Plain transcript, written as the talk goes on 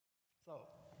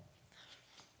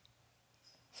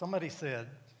Somebody said,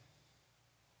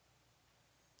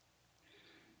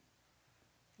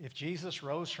 if Jesus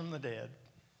rose from the dead,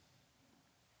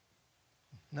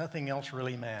 nothing else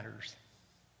really matters.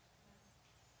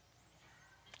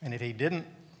 And if he didn't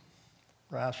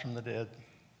rise from the dead,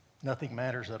 nothing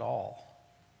matters at all.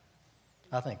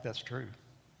 I think that's true.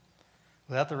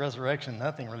 Without the resurrection,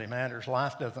 nothing really matters.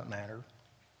 Life doesn't matter,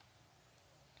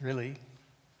 really.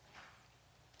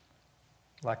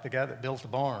 Like the guy that built the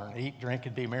barn, eat, drink,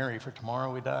 and be merry, for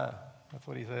tomorrow we die. That's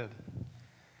what he said.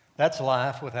 That's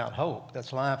life without hope.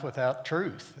 That's life without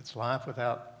truth. It's life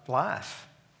without life.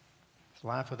 It's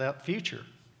life without future.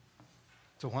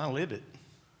 So why live it?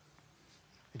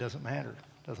 It doesn't matter.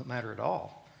 It doesn't matter at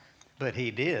all. But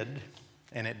he did,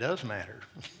 and it does matter.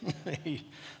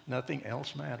 Nothing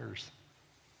else matters.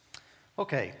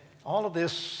 Okay, all of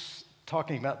this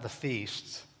talking about the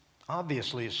feasts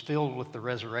obviously is filled with the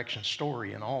resurrection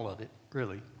story in all of it,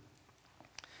 really.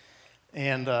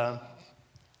 And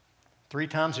 3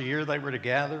 times a year they were to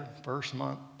gather, first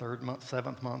month, third month,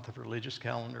 seventh month of religious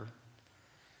calendar.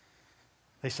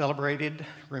 They celebrated,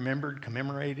 remembered,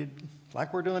 commemorated,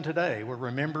 like we're doing today. We're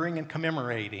remembering and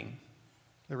commemorating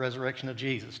the resurrection of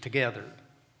Jesus together,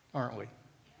 aren't we?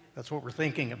 That's what we're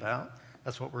thinking about.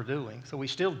 That's what we're doing. So we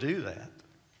still do that,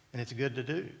 and it's good to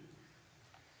do.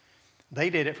 They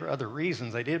did it for other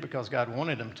reasons. They did it because God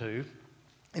wanted them to,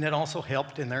 and it also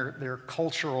helped in their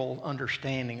cultural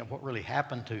understanding of what really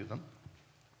happened to them.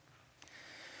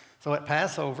 So at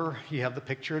Passover, you have the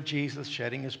picture of Jesus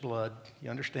shedding his blood. You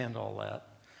understand all that.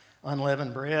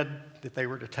 Unleavened bread that they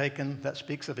were to take, that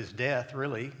speaks of his death,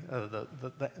 really.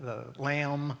 The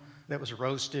lamb that was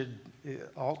roasted,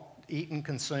 all eaten,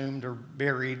 consumed, or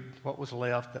buried, what was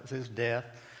left, that was his death.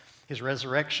 His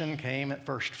resurrection came at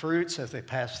first fruits as they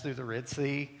passed through the Red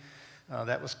Sea.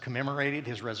 That was commemorated.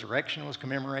 His resurrection was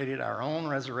commemorated. Our own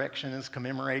resurrection is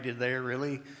commemorated there,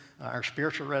 really. Our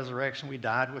spiritual resurrection, we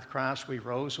died with Christ. We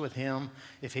rose with him.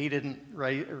 If he didn't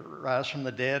rise from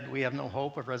the dead, we have no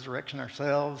hope of resurrection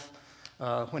ourselves.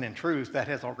 When in truth, that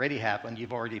has already happened.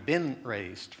 You've already been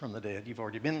raised from the dead. You've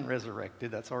already been resurrected.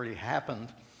 That's already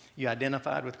happened. You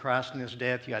identified with Christ in his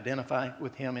death. You identify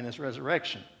with him in his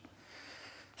resurrection.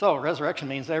 So resurrection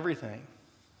means everything.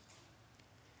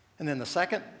 And then the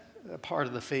second part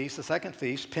of the feast, the second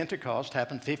feast, Pentecost,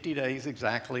 happened 50 days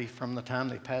exactly from the time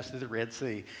they passed through the Red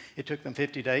Sea. It took them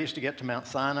 50 days to get to Mount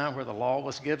Sinai where the law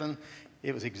was given.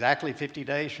 It was exactly 50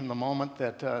 days from the moment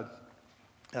that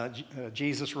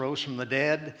Jesus rose from the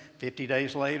dead. 50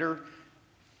 days later,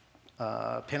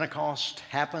 Pentecost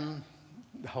happened.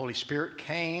 The Holy Spirit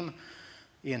came,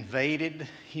 invaded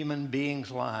human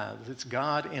beings' lives. It's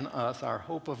God in us, our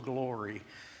hope of glory.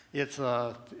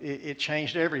 It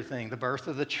changed everything. The birth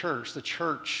of the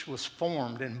church was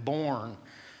formed and born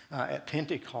at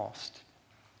Pentecost.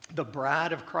 The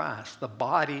bride of Christ, the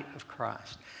body of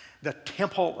Christ, the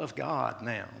temple of God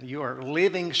now. You are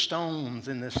living stones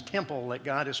in this temple that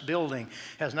God is building.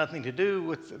 It has nothing to do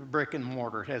with brick and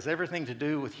mortar. It has everything to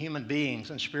do with human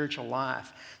beings and spiritual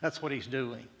life. That's what he's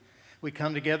doing. We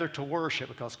come together to worship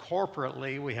because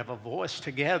corporately we have a voice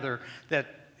together that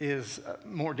is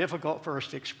more difficult for us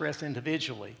to express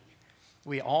individually.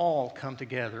 We all come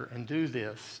together and do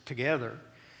this together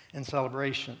in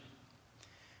celebration.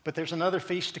 But there's another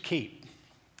feast to keep,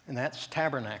 and that's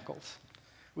tabernacles.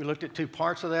 We looked at 2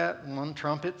 parts of that. One,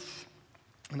 trumpets.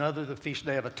 Another, the Feast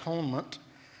Day of Atonement.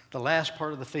 The last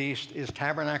part of the feast is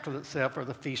tabernacles itself, or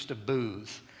the Feast of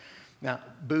Booths. Now,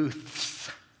 booths,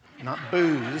 not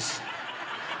booze.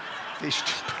 Feast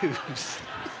of Booths.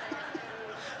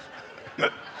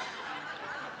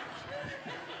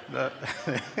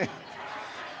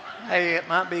 Hey, it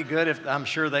might be good if, I'm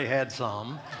sure they had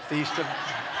some. Feast of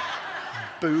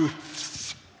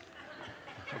Booths.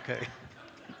 Okay.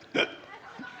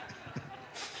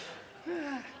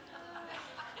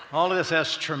 All of this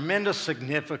has tremendous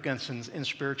significance in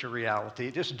spiritual reality.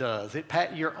 It just does.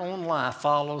 Your own life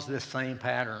follows this same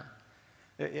pattern,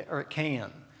 or it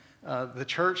can. The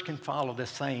church can follow this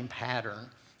same pattern.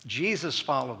 Jesus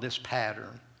followed this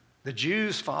pattern. The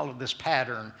Jews followed this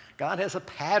pattern. God has a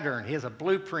pattern. He has a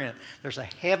blueprint. There's a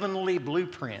heavenly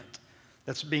blueprint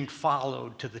that's being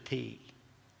followed to the T.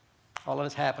 All of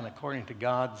this happened according to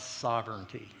God's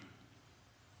sovereignty.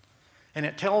 And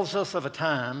it tells us of a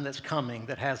time that's coming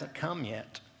that hasn't come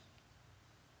yet.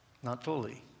 Not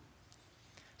fully.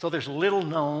 So there's little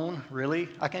known, really.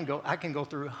 I can go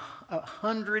through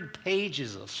 100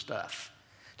 pages of stuff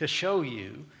to show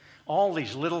you all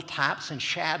these little types and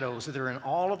shadows that are in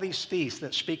all of these feasts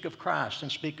that speak of Christ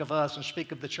and speak of us and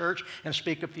speak of the church and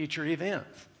speak of future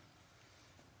events.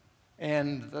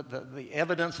 And the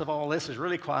evidence of all this is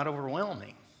really quite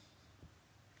overwhelming.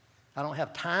 I don't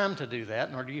have time to do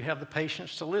that, nor do you have the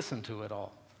patience to listen to it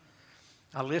all.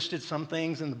 I listed some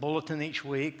things in the bulletin each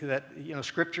week that,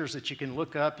 scriptures that you can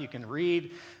look up, you can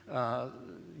read.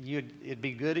 It'd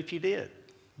be good if you did.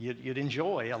 You'd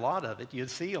enjoy a lot of it. You'd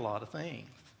see a lot of things.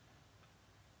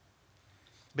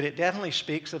 But it definitely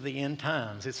speaks of the end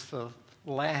times. It's the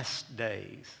last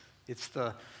days. It's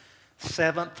the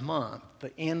 7th month,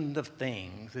 the end of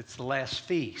things. It's the last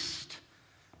feast.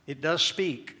 It does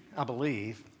speak, I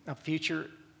believe, of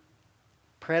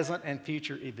present and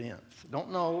future events.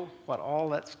 Don't know what all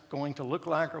that's going to look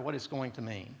like or what it's going to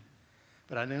mean,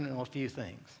 but I do know a few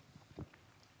things.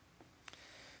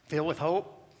 Filled with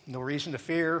hope, no reason to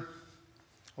fear.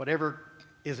 Whatever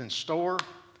is in store,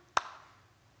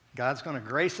 God's going to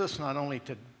grace us not only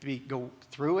to go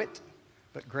through it,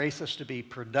 but grace us to be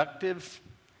productive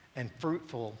and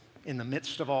fruitful in the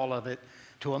midst of all of it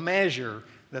to a measure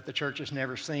that the church has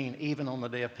never seen, even on the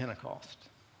day of Pentecost.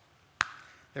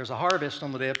 There's a harvest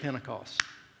on the day of Pentecost.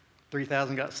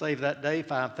 3,000 got saved that day.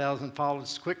 5,000 followed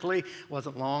quickly. It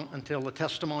wasn't long until the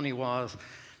testimony was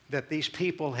that these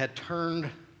people had turned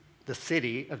the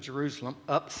city of Jerusalem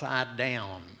upside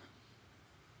down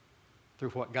through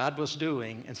what God was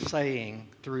doing and saying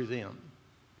through them.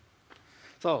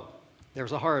 So,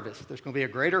 there's a harvest. There's going to be a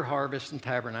greater harvest in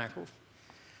Tabernacles.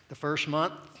 The first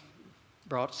month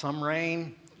brought some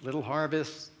rain, little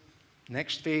harvest.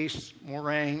 Next feast, more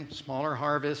rain, smaller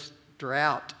harvest,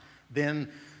 drought. Then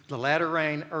the latter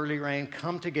rain, early rain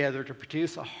come together to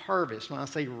produce a harvest. When I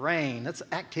say rain, that's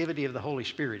activity of the Holy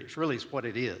Spirit. It's really what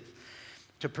it is.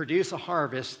 To produce a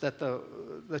harvest that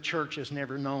the church has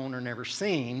never known or never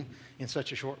seen in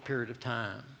such a short period of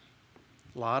time.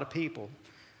 A lot of people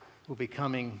will be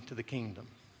coming to the kingdom.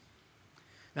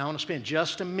 Now I want to spend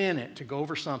just a minute to go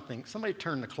over something. Somebody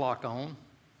turn the clock on.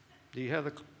 Do you have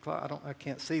the clock? I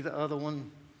can't see the other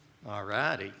one. All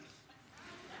righty.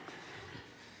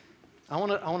 I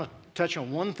want to touch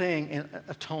on one thing in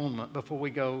atonement before we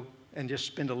go and just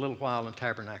spend a little while in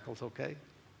Tabernacles, okay?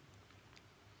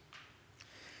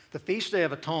 The Feast Day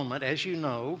of Atonement, as you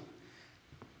know,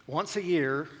 once a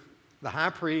year, the high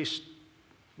priest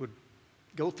would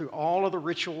go through all of the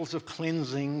rituals of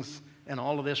cleansings and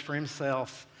all of this for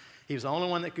himself. He was the only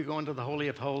one that could go into the Holy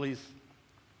of Holies.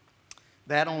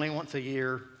 That only once a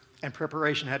year, and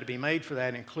preparation had to be made for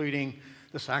that, including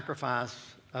the sacrifice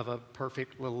of a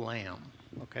perfect little lamb,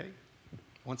 okay?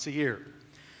 Once a year.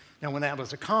 Now, when that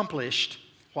was accomplished,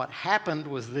 what happened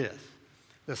was this.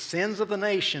 The sins of the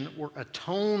nation were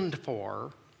atoned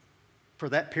for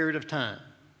that period of time.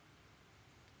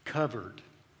 Covered.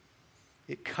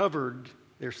 It covered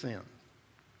their sin.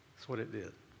 That's what it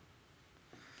did.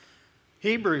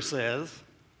 Hebrews says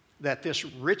that this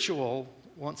ritual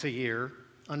once a year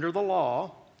under the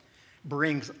law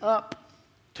brings up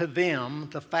to them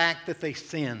the fact that they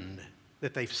sinned,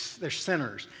 that they're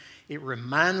sinners. It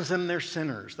reminds them they're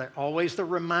sinners. They're always the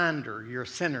reminder, you're a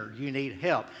sinner, you need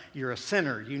help. You're a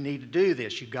sinner, you need to do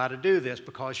this. You've got to do this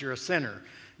because you're a sinner.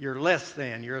 You're less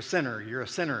than, you're a sinner, you're a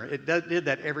sinner. It did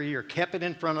that every year, kept it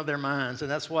in front of their minds, and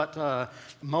that's what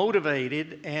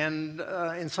motivated and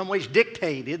in some ways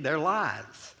dictated their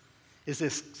lives, is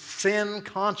this sin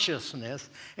consciousness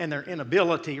and their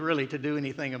inability really to do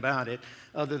anything about it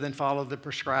other than follow the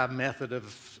prescribed method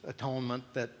of atonement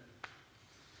that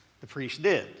the priest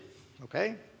did.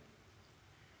 Okay?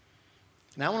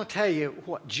 Now I want to tell you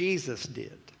what Jesus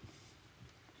did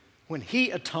when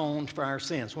he atoned for our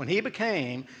sins, when he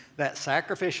became that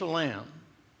sacrificial lamb,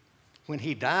 when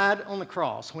he died on the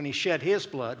cross, when he shed his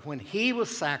blood, when he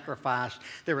was sacrificed,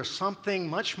 there was something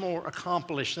much more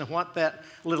accomplished than what that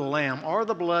little lamb or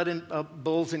the blood of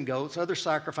bulls and goats, other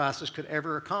sacrifices could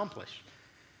ever accomplish.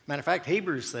 Matter of fact,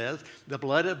 Hebrews says the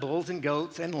blood of bulls and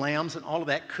goats and lambs and all of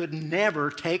that could never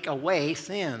take away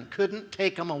sin, couldn't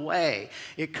take them away.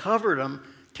 It covered them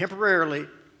temporarily,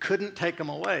 couldn't take them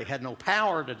away, had no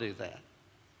power to do that.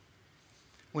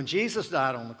 When Jesus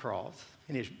died on the cross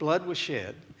and his blood was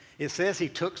shed, it says he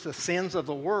took the sins of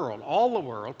the world, all the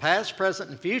world, past,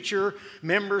 present, and future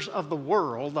members of the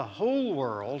world, the whole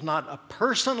world, not a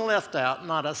person left out,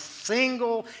 not a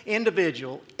single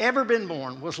individual ever been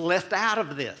born was left out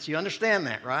of this. You understand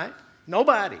that, right?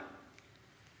 Nobody.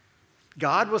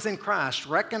 God was in Christ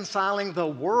reconciling the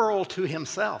world to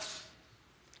himself.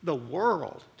 The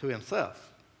world to himself.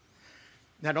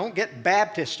 Now, don't get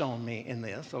Baptist on me in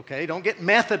this, okay? Don't get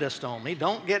Methodist on me.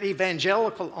 Don't get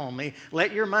evangelical on me.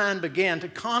 Let your mind begin to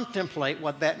contemplate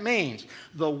what that means.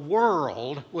 The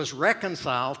world was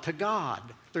reconciled to God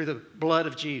through the blood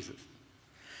of Jesus.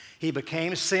 He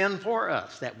became sin for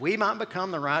us, that we might become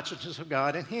the righteousness of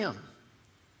God in him.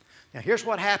 Now, here's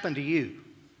what happened to you.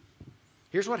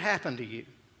 Here's what happened to you.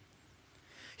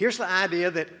 Here's the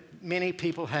idea that many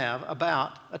people have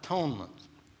about atonement.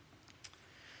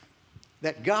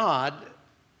 That God,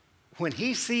 when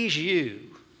He sees you,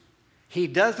 He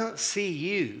doesn't see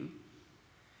you.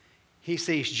 He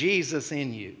sees Jesus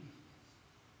in you.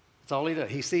 That's all He does.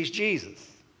 He sees Jesus.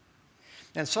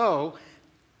 And so,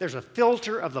 there's a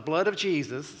filter of the blood of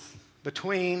Jesus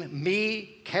between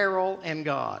me, Carol, and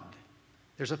God.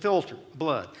 There's a filter,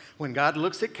 blood. When God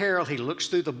looks at Carol, He looks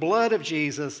through the blood of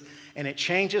Jesus, and it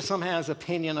changes somehow His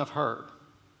opinion of her.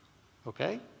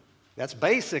 Okay? That's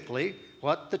basically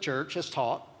what the church has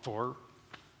taught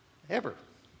forever.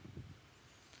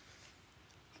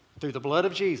 Through the blood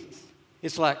of Jesus.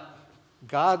 It's like,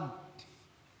 God,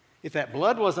 if that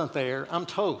blood wasn't there, I'm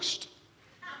toast.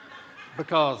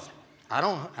 Because I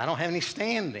don't have any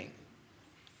standing.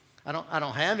 I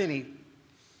don't have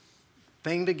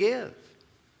anything to give.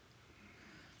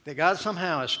 That God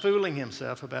somehow is fooling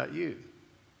Himself about you.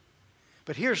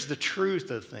 But here's the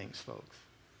truth of things, folks.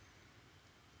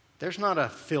 There's not a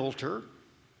filter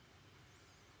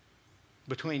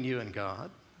between you and God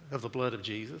of the blood of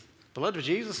Jesus. The blood of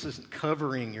Jesus isn't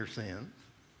covering your sins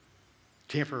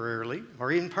temporarily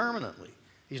or even permanently.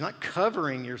 He's not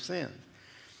covering your sins.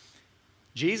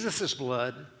 Jesus'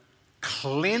 blood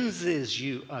cleanses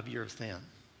you of your sin.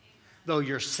 Though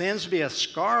your sins be as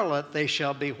scarlet, they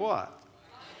shall be what?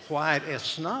 White as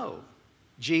snow.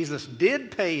 Jesus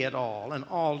did pay it all, and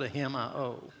all to Him I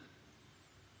owe.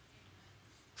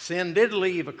 Sin did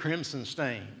leave a crimson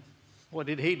stain. What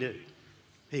did He do?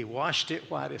 He washed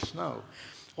it white as snow.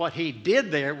 What He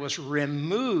did there was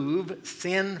remove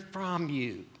sin from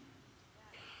you.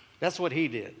 That's what He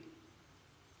did.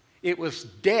 It was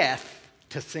death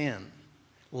to sin,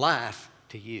 life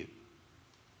to you.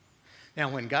 Now,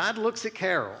 when God looks at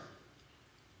Carol,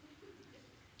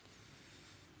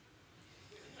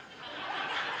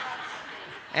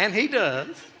 and He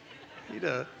does.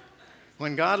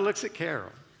 When God looks at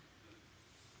Carol,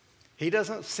 He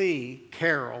doesn't see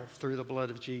Carol through the blood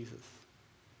of Jesus.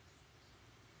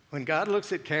 When God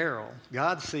looks at Carol,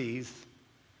 God sees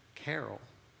Carol.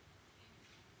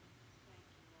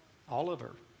 All of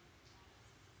her.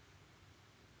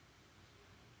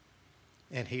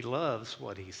 And He loves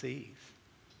what He sees.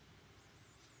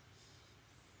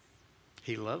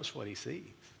 He loves what He sees.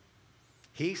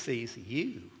 He sees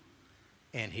you.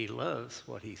 And He loves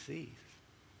what He sees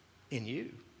in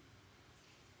you.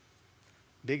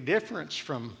 Big difference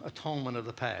from atonement of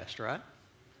the past, right?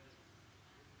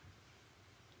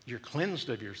 You're cleansed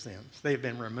of your sins. They've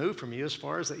been removed from you as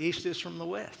far as the east is from the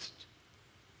west.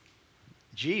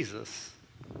 Jesus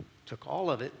took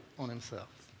all of it on Himself.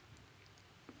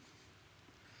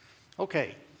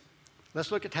 Okay,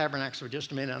 let's look at tabernacles for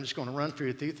just a minute. I'm just going to run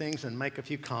through a few things and make a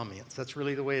few comments. That's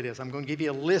really the way it is. I'm going to give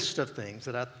you a list of things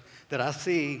that I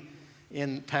see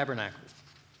in tabernacles,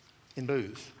 in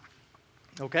booths.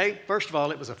 Okay, first of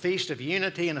all, it was a feast of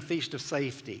unity and a feast of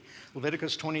safety.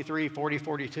 Leviticus 23, 40,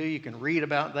 42, you can read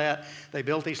about that. They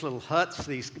built these little huts,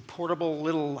 these portable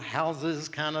little houses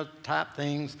kind of type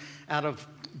things out of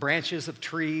branches of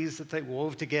trees that they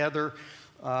wove together.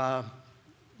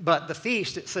 But the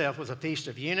feast itself was a feast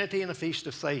of unity and a feast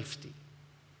of safety.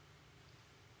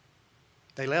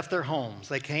 They left their homes.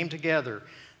 They came together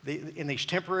in these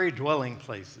temporary dwelling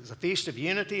places, a feast of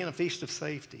unity and a feast of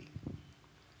safety.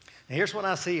 And here's what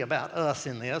I see about us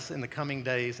in this in the coming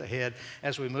days ahead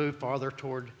as we move farther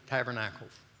toward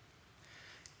tabernacles.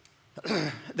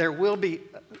 There will be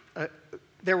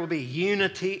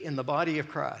unity in the body of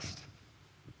Christ,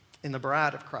 in the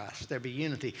bride of Christ. There'll be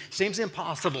unity. Seems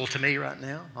impossible to me right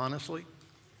now, honestly.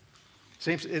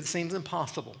 It seems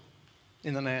impossible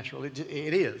in the natural. It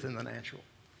is in the natural.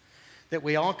 That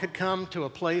we all could come to a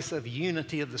place of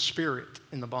unity of the Spirit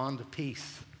in the bond of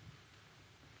peace.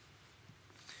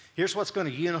 Here's what's going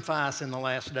to unify us in the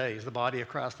last days, the body of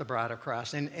Christ, the bride of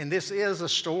Christ. And this is a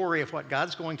story of what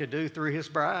God's going to do through His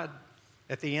bride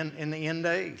at the end, in the end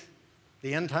days,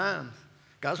 the end times.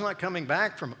 God's not coming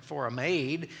back for a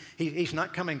maid. He's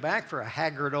not coming back for a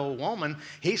haggard old woman.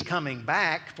 He's coming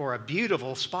back for a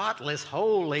beautiful, spotless,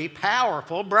 holy,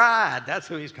 powerful bride. That's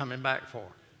who He's coming back for.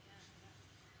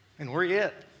 And we're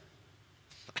it.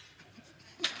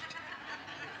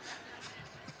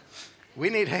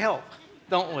 We need help,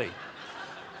 don't we?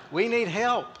 We need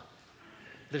help.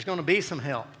 There's going to be some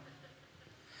help.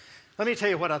 Let me tell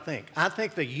you what I think. I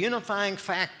think the unifying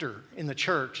factor in the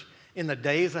church in the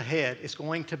days ahead is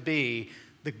going to be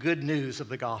the good news of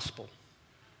the gospel.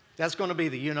 That's going to be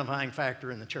the unifying factor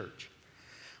in the church.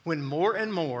 When more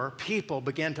and more people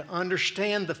begin to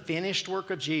understand the finished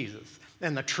work of Jesus,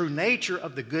 and the true nature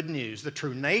of the good news, the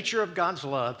true nature of God's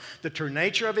love, the true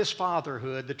nature of His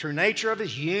fatherhood, the true nature of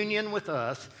His union with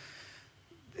us,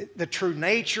 the true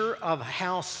nature of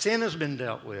how sin has been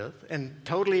dealt with and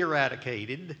totally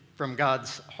eradicated from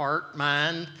God's heart,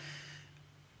 mind,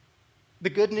 the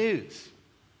good news.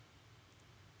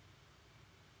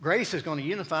 Grace is going to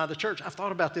unify the church. I've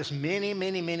thought about this many,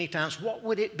 many, many times. What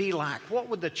would it be like? What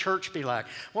would the church be like?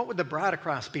 What would the bride of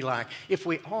Christ be like if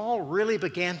we all really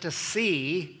began to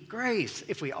see grace?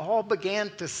 If we all began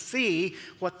to see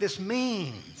what this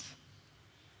means?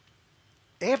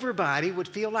 Everybody would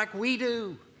feel like we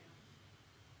do.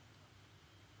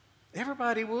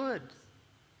 Everybody would.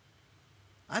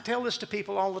 I tell this to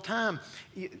people all the time.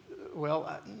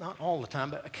 Well, not all the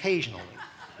time, but occasionally.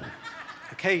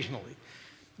 Occasionally.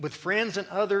 With friends and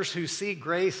others who see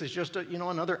grace as just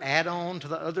another add-on to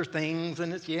the other things,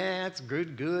 and it's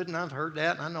good, and I've heard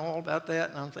that, and I know all about that,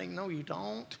 and I'm thinking, no, you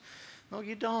don't. No,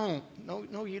 you don't.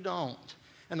 No, you don't.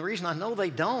 And the reason I know they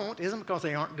don't isn't because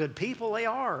they aren't good people. They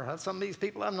are. Some of these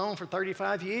people I've known for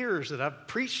 35 years that I've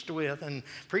preached with and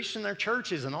preached in their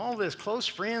churches and all this, close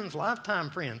friends, lifetime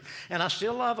friends, and I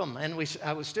still love them, and we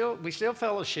still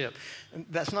fellowship. And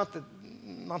that's not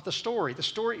the story. The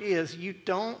story is you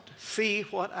don't see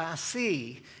what I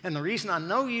see. And the reason I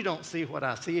know you don't see what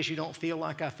I see is you don't feel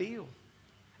like I feel.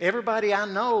 Everybody I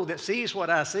know that sees what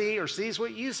I see or sees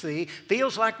what you see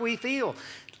feels like we feel.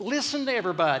 Listen to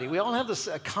everybody. We all have this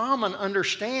common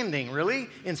understanding, really,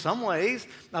 in some ways,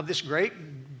 of this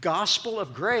great gospel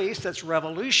of grace that's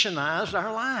revolutionized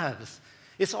our lives.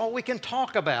 It's all we can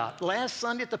talk about. Last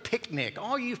Sunday at the picnic,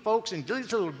 all you folks in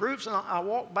these little groups, and I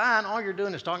walk by and all you're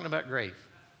doing is talking about grace.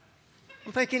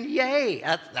 I'm thinking, yay,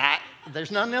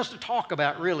 there's nothing else to talk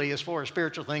about really as far as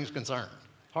spiritual things concerned.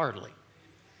 Hardly.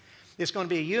 It's going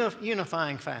to be a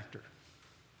unifying factor.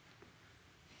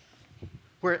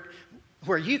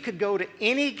 Where you could go to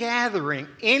any gathering,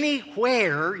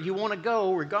 anywhere you want to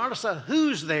go, regardless of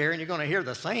who's there, and you're going to hear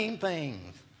the same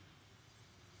things.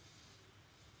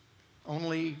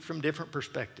 Only from different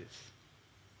perspectives.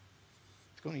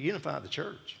 It's going to unify the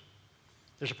church.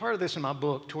 There's a part of this in my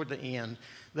book toward the end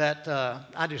that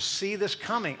I just see this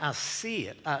coming. I see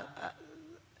it.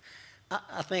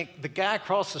 I think the guy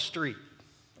across the street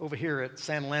over here at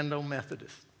San Lando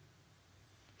Methodist,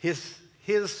 his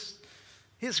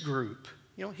group,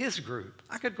 his group.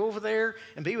 I could go over there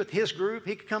and be with his group.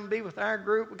 He could come be with our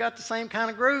group. We got the same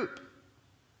kind of group.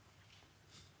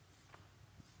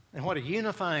 And what a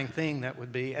unifying thing that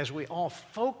would be as we all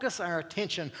focus our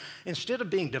attention, instead of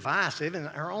being divisive in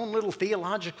our own little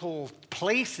theological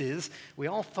places, we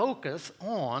all focus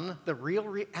on the real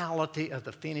reality of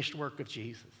the finished work of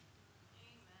Jesus.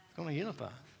 It's going to unify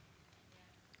us.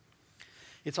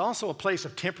 It's also a place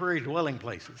of temporary dwelling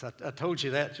places. I told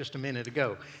you that just a minute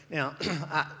ago. Now,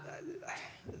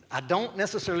 I don't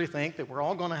necessarily think that we're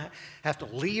all going to have to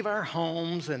leave our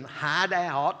homes and hide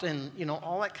out and,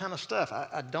 all that kind of stuff.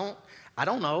 I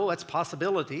don't know. That's a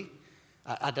possibility.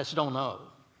 I just don't know.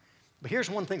 But here's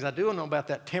one thing I do know about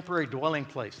that temporary dwelling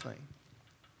place thing,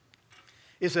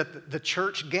 is that the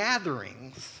church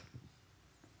gatherings,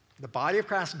 the body of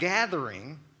Christ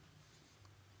gathering,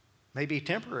 may be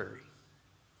temporary,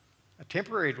 a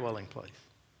temporary dwelling place.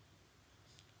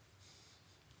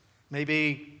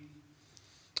 Maybe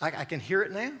I can hear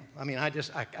it now. I mean, I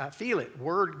feel it.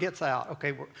 Word gets out.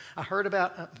 Okay, I heard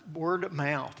about word of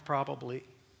mouth, probably.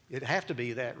 It'd have to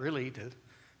be that, really, to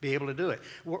be able to do it.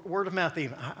 Word of mouth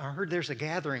even. I heard there's a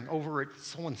gathering over at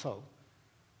so-and-so.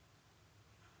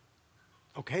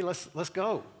 Okay, let's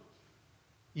go.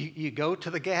 You go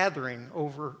to the gathering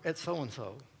over at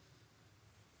so-and-so.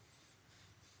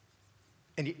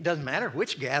 And it doesn't matter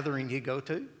which gathering you go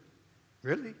to.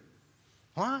 Really?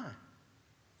 Why?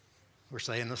 We're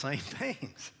saying the same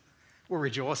things. We're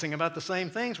rejoicing about the same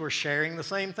things. We're sharing the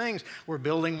same things. We're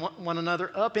building one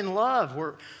another up in love.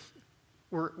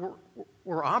 We're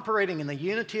operating in the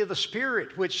unity of the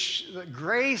Spirit, which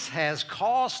grace has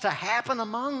caused to happen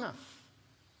among us.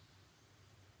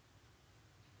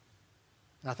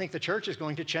 I think the church is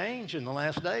going to change in the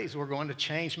last days. We're going to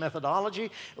change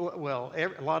methodology. Well, a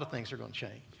lot of things are going to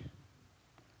change.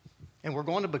 And we're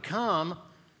going to become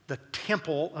the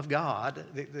temple of God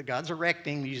that God's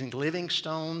erecting using living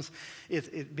stones.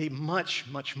 It'd be much,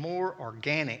 much more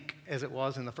organic as it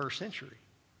was in the first century.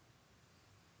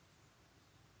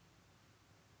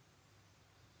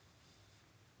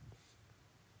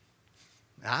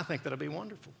 I think that'll be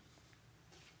wonderful.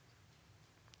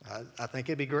 I think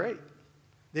it'd be great.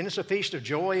 Then it's a feast of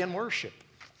joy and worship.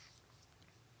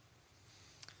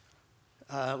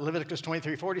 Leviticus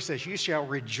 23:40 says, you shall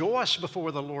rejoice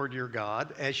before the Lord your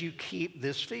God as you keep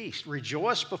this feast.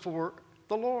 Rejoice before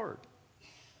the Lord.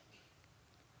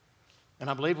 And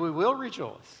I believe we will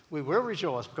rejoice. We will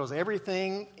rejoice because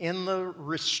everything in the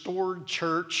restored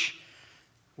church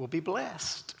will be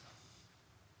blessed.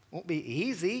 Won't be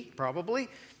easy, probably,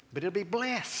 but it'll be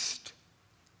blessed.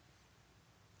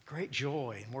 Great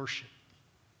joy and worship.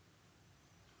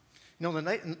 You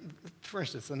know, for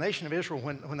instance, the nation of Israel,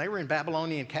 when they were in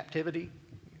Babylonian captivity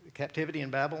in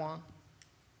Babylon,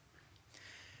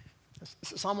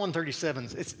 Psalm 137,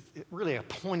 it's really a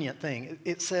poignant thing.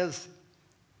 It says,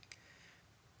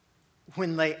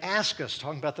 when they ask us,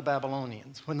 talking about the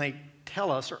Babylonians, when they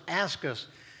tell us or ask us,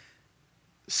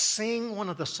 sing one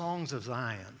of the songs of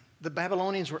Zion, the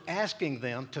Babylonians were asking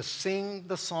them to sing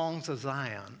the songs of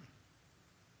Zion.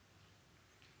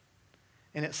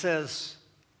 And it says,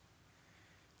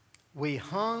 we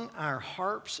hung our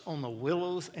harps on the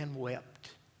willows and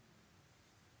wept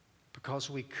because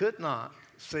we could not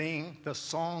sing the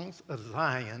songs of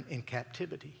Zion in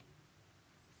captivity.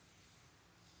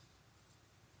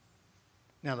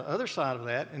 Now, the other side of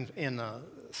that, in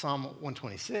Psalm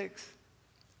 126,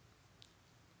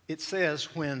 it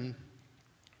says when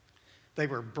they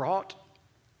were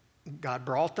God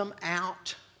brought them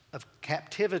out of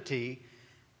captivity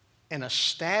and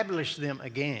established them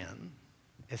again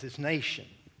as his nation.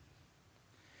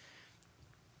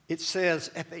 It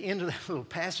says at the end of that little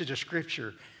passage of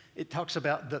Scripture, it talks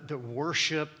about the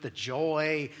worship, the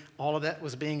joy, all of that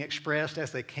was being expressed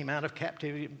as they came out of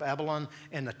captivity in Babylon,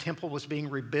 and the temple was being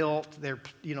rebuilt, their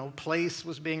place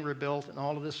was being rebuilt, and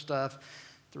all of this stuff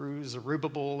through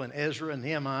Zerubbabel and Ezra and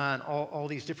Nehemiah and all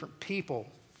these different people.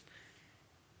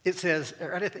 It says,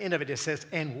 right at the end of it, it says,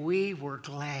 and we were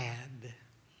glad.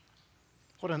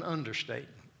 What an understatement.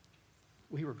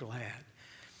 We were glad.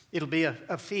 It'll be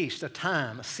a feast, a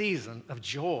time, a season of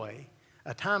joy,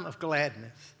 a time of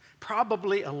gladness,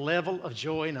 probably a level of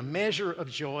joy and a measure of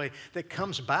joy that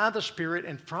comes by the Spirit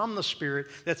and from the Spirit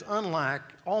that's unlike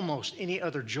almost any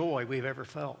other joy we've ever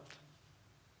felt.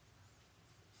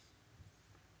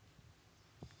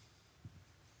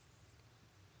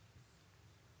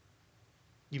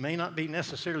 You may not be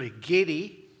necessarily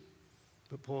giddy,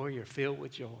 but boy, you're filled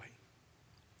with joy.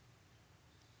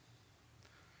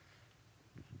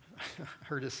 I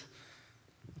heard this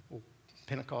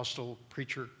Pentecostal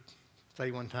preacher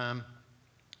say one time,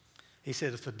 he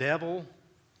said, if the devil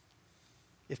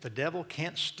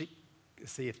can't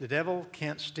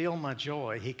steal my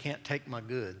joy, he can't take my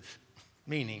goods.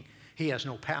 Meaning, he has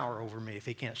no power over me if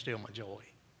he can't steal my joy.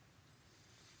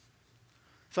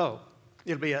 So,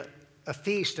 it'll be a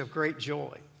feast of great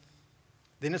joy.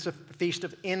 Then it's a feast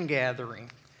of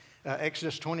ingathering.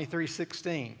 Exodus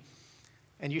 23:16.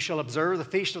 And you shall observe the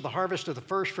feast of the harvest of the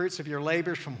first fruits of your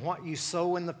labors from what you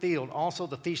sow in the field. Also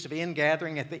the feast of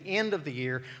ingathering at the end of the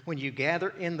year when you gather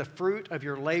in the fruit of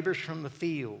your labors from the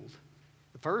field.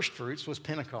 The first fruits was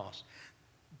Pentecost.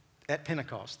 At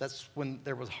Pentecost, that's when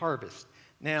there was harvest.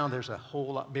 Now there's a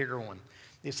whole lot bigger one.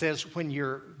 It says when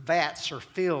your vats are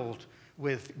filled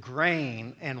with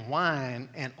grain and wine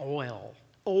and oil,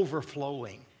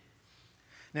 overflowing.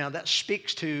 Now that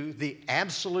speaks to the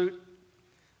absolute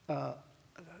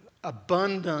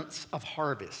abundance of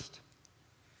harvest.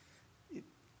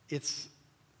 And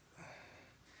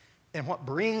what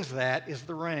brings that is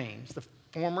the rains, the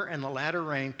former and the latter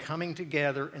rain coming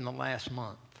together in the last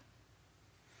month.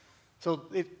 So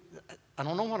I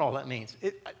don't know what all that means.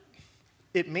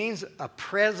 It means a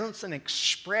presence and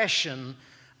expression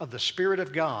of the Spirit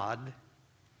of God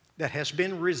that has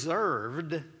been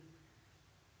reserved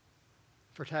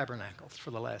for tabernacles for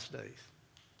the last days.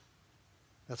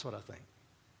 That's what I think.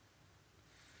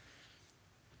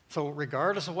 So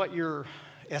regardless of what your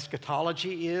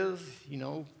eschatology is,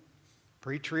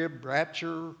 pre-trib,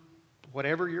 rapture,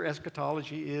 whatever your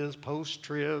eschatology is,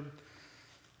 post-trib,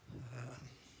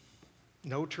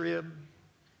 no-trib,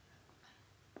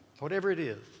 whatever it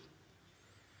is,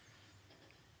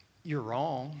 you're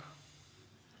wrong.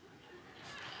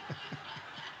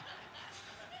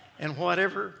 And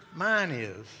whatever mine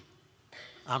is,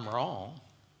 I'm wrong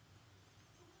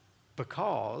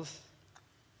because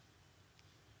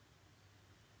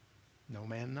no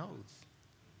man knows.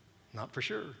 Not for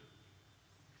sure.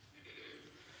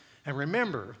 And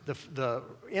remember, the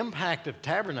impact of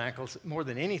tabernacles, more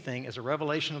than anything, is a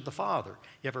revelation of the Father.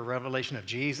 You have a revelation of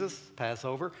Jesus,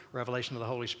 Passover, revelation of the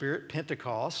Holy Spirit,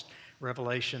 Pentecost,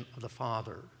 revelation of the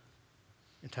Father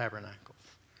in tabernacles.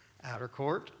 Outer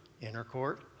court, inner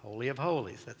court, Holy of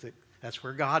Holies. That's it. That's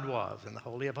where God was, in the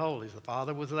Holy of Holies. The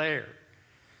Father was there.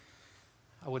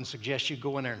 I wouldn't suggest you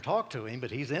go in there and talk to him,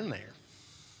 but he's in there.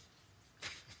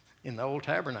 in the old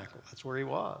tabernacle. That's where he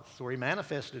was. That's where he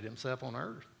manifested himself on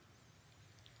earth.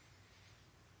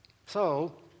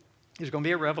 So, there's going to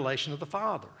be a revelation of the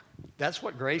Father. That's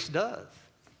what grace does.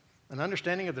 An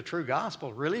understanding of the true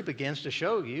gospel really begins to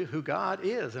show you who God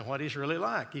is and what he's really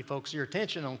like. You focus your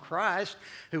attention on Christ,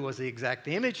 who was the exact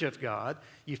image of God.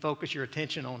 You focus your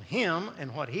attention on him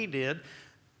and what he did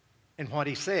and what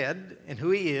he said and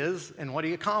who he is and what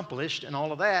he accomplished and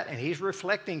all of that. And he's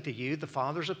reflecting to you the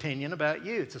Father's opinion about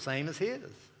you. It's the same as his.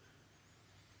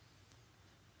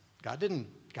 God didn't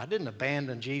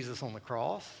abandon Jesus on the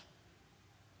cross.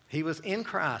 He was in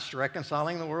Christ,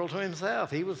 reconciling the world to himself.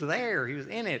 He was there. He was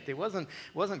in it. It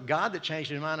wasn't God that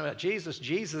changed his mind about Jesus.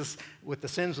 Jesus, with the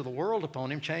sins of the world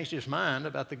upon him, changed his mind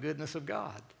about the goodness of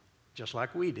God, just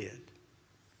like we did.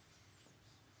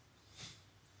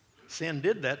 Sin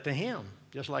did that to him,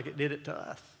 just like it did it to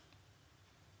us.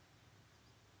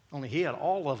 Only he had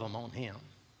all of them on him.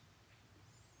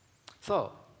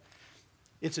 So,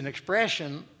 it's an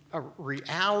expression, a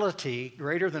reality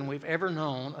greater than we've ever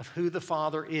known of who the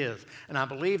Father is. And I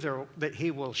believe that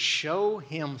he will show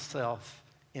himself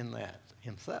in that,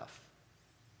 himself.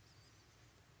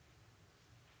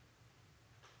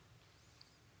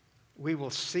 We will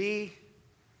see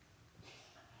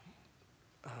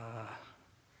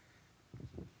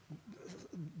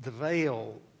the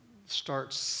veil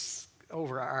starts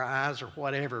over our eyes or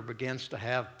whatever, begins to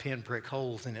have pinprick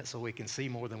holes in it so we can see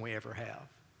more than we ever have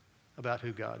about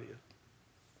who God is.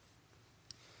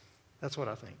 That's what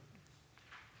I think.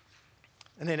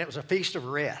 And then it was a feast of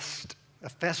rest, a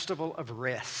festival of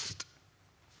rest.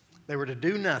 They were to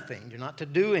do nothing. You're not to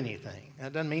do anything.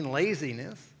 That doesn't mean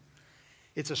laziness.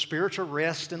 It's a spiritual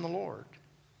rest in the Lord,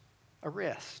 a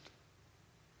rest.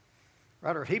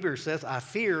 Writer of Hebrews says, I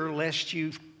fear lest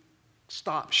you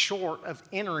stop short of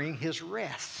entering his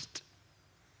rest.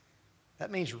 That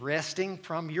means resting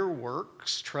from your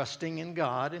works, trusting in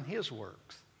God and his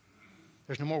works.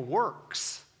 There's no more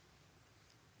works.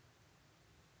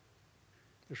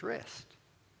 There's rest.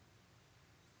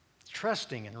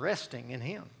 Trusting and resting in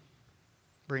him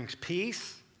brings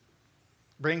peace,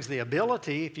 brings the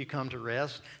ability, if you come to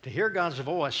rest, to hear God's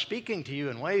voice speaking to you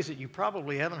in ways that you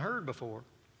probably haven't heard before.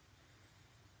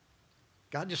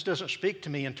 God just doesn't speak to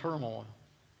me in turmoil.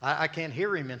 I can't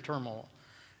hear him in turmoil.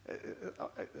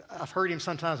 I've heard him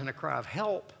sometimes in a cry of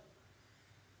help.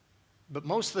 But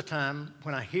most of the time,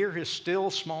 when I hear his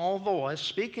still, small voice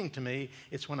speaking to me,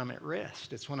 it's when I'm at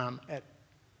rest. It's when I'm at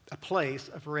a place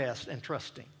of rest and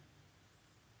trusting.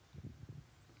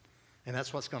 And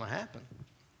that's what's going to happen.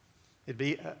 It'd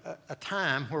be a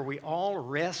time where we all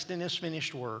rest in his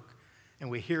finished work and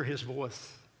we hear his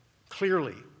voice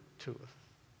clearly to us.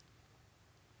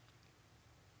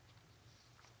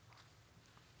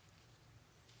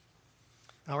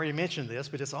 I already mentioned this,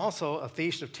 but it's also a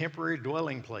feast of temporary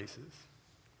dwelling places.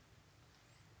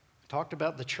 I talked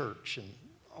about the church and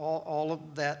all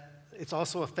of that. It's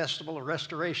also a festival of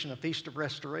restoration, a feast of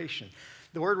restoration.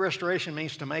 The word restoration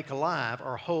means to make alive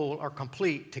or whole or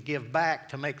complete, to give back,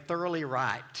 to make thoroughly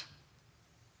right.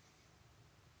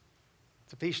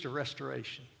 It's a feast of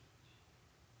restoration.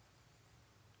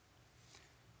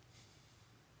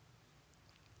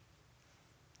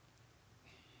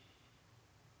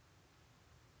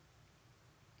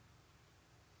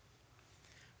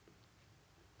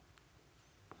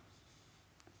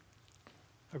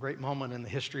 A great moment in the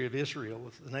history of Israel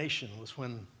with the nation was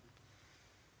when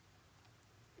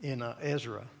in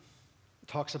Ezra, it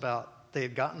talks about they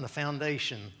had gotten the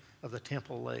foundation of the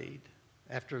temple laid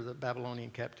after the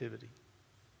Babylonian captivity.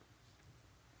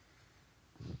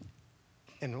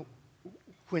 And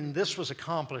when this was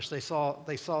accomplished, they saw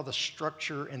the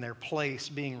structure and their place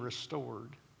being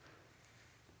restored.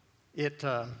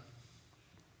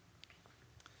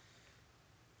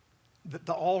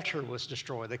 The altar was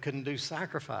destroyed. They couldn't do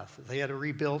sacrifices. They had to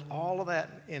rebuild all of that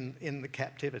in the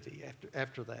captivity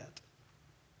after that.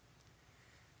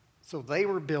 So they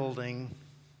were building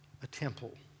a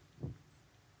temple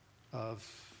of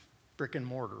brick and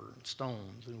mortar and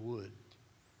stones and wood.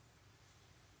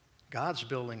 God's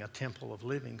building a temple of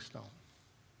living stone.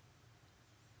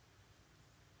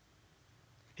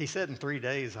 He said, in 3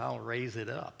 days, I'll raise it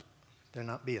up. There'll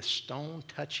not be a stone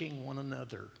touching one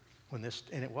another. And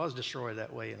it was destroyed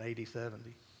that way in AD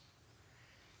 70.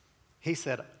 He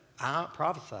said, I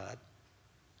prophesied,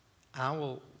 I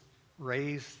will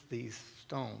raise these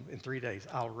stones in 3 days.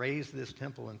 I'll raise this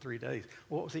temple in 3 days.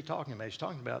 What was he talking about? He's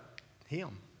talking about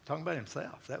him, talking about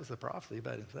himself. That was the prophecy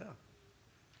about himself.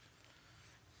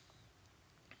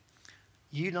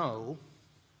 You know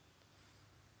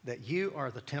that you are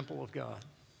the temple of God.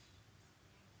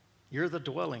 You're the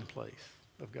dwelling place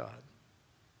of God.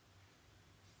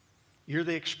 You're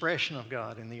the expression of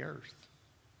God in the earth.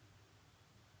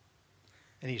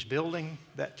 And he's building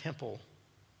that temple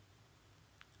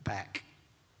back,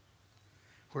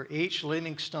 where each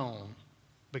living stone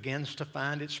begins to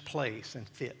find its place and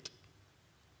fit,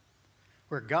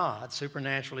 where God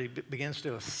supernaturally begins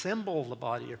to assemble the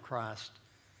body of Christ,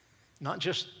 not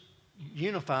just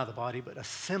unify the body, but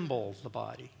assemble the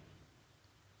body,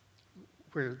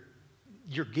 where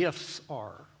your gifts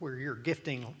are, where your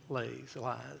gifting lies.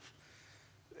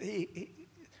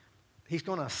 He's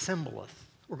going to assemble us.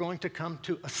 We're going to come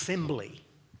to assembly.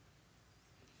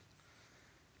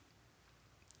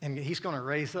 And he's going to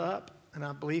raise up, and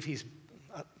I believe he's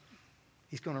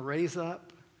going to raise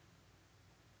up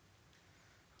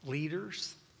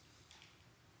leaders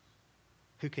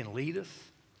who can lead us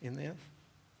in this.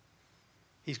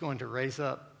 He's going to raise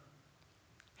up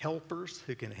helpers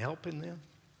who can help in this.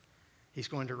 He's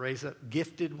going to raise up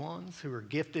gifted ones who are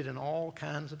gifted in all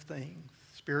kinds of things,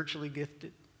 spiritually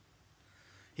gifted.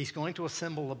 He's going to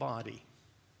assemble the body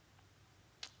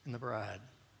and the bride.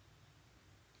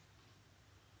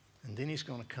 And then he's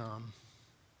going to come.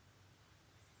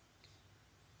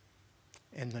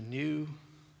 And the new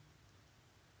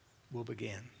will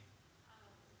begin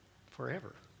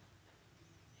forever.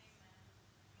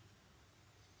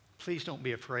 Please don't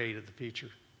be afraid of the future,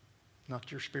 not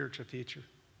your spiritual future.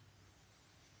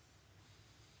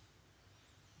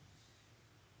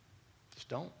 Just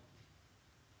don't.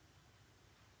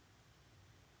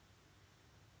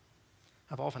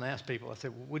 I've often asked people, I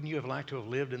said, well, wouldn't you have liked to have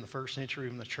lived in the first century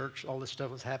when the church, all this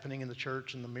stuff was happening in the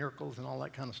church and the miracles and all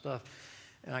that kind of stuff?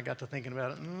 And I got to thinking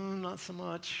about it, not so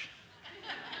much.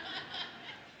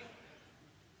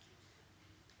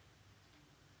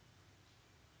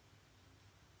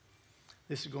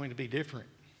 This is going to be different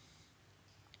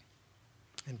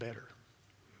and better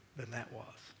than that was.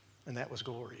 And that was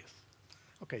glorious.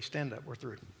 Okay, stand up. We're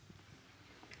through.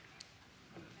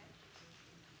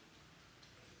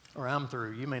 Or I'm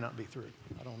through. You may not be through.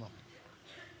 I don't know.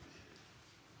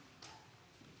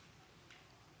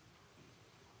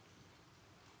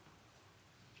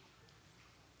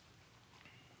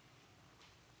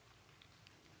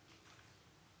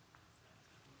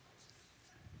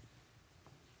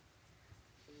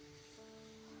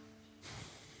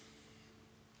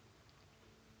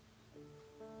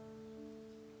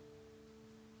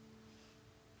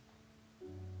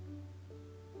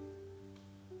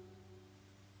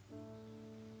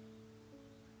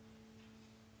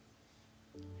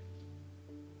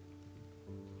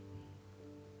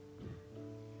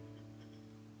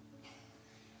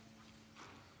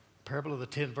 Parable of the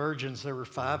 10 virgins, there were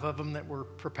 5 of them that were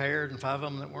prepared and 5 of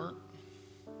them that weren't.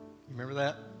 You remember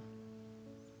that?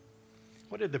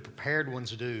 What did the prepared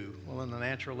ones do? Well, in the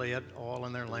natural, they had oil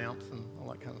in their lamps and all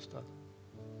that kind of stuff.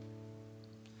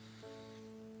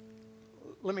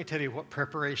 Let me tell you what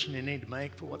preparation you need to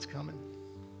make for what's coming.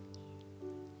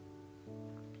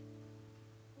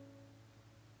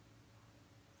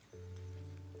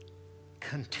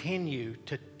 Continue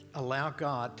to allow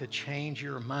God to change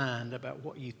your mind about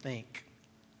what you think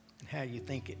and how you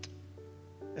think it.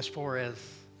 As far as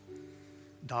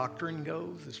doctrine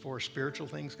goes, as far as spiritual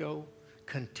things go,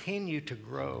 continue to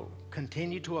grow.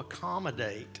 Continue to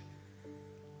accommodate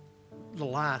the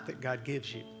life that God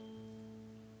gives you.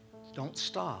 Don't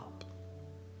stop.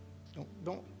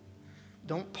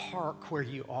 Don't park where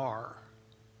you are.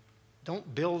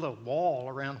 Don't build a wall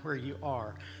around where you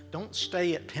are. Don't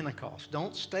stay at Pentecost.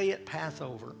 Don't stay at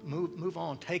Passover. Move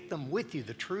on. Take them with you,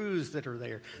 the truths that are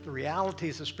there, the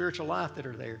realities of spiritual life that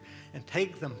are there, and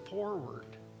take them forward.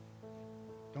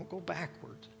 Don't go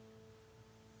backwards.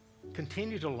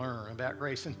 Continue to learn about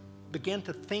grace and begin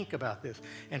to think about this.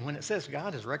 And when it says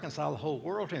God has reconciled the whole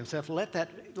world to himself, let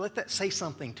that say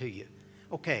something to you.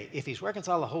 Okay, if he's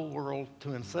reconciled the whole world to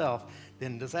himself,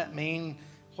 then does that mean,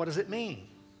 what does it mean?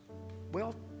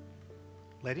 Well,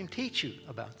 let him teach you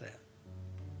about that.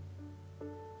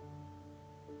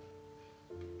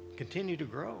 Continue to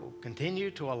grow. Continue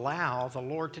to allow the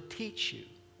Lord to teach you.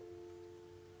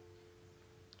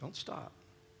 Don't stop.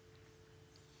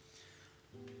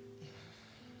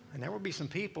 And there will be some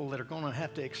people that are going to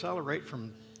have to accelerate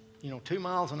from, 2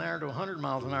 miles an hour to 100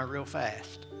 miles an hour real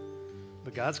fast.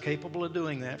 But God's capable of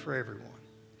doing that for everyone.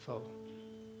 So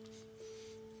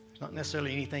not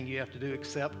necessarily anything you have to do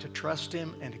except to trust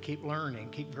him and to keep learning,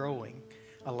 keep growing.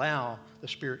 Allow the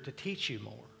Spirit to teach you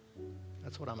more.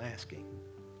 That's what I'm asking.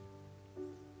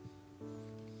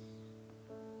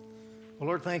 Well,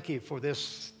 Lord, thank you for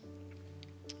this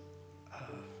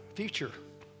future.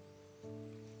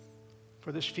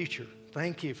 For this future.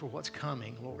 Thank you for what's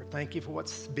coming, Lord. Thank you for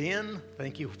what's been.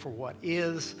 Thank you for what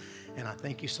is. And I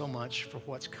thank you so much for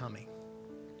what's coming.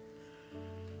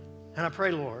 And I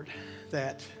pray, Lord,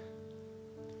 that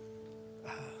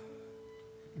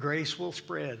grace will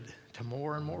spread to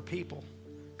more and more people,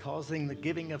 causing the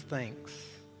giving of thanks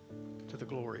to the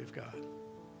glory of God.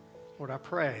 Lord, I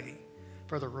pray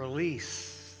for the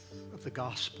release of the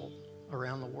gospel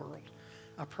around the world.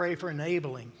 I pray for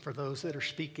enabling for those that are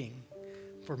speaking,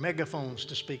 for megaphones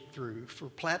to speak through, for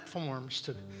platforms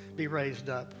to be raised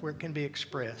up where it can be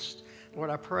expressed. Lord,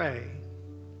 I pray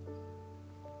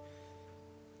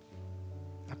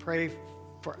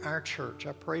for our church.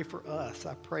 I pray for us.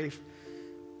 I pray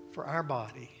for our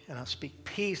body. And I speak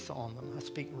peace on them. I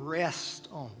speak rest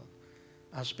on them.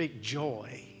 I speak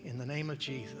joy in the name of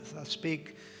Jesus. I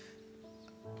speak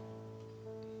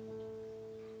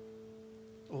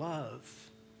love,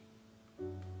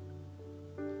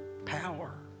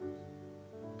 power,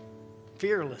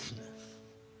 fearlessness,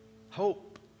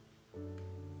 hope.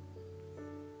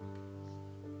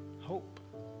 Hope.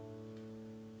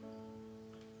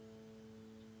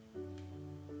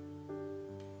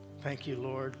 Thank you,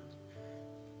 Lord.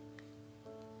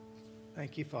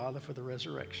 Thank you, Father, for the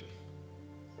resurrection.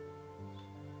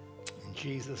 In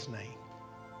Jesus' name,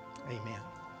 amen.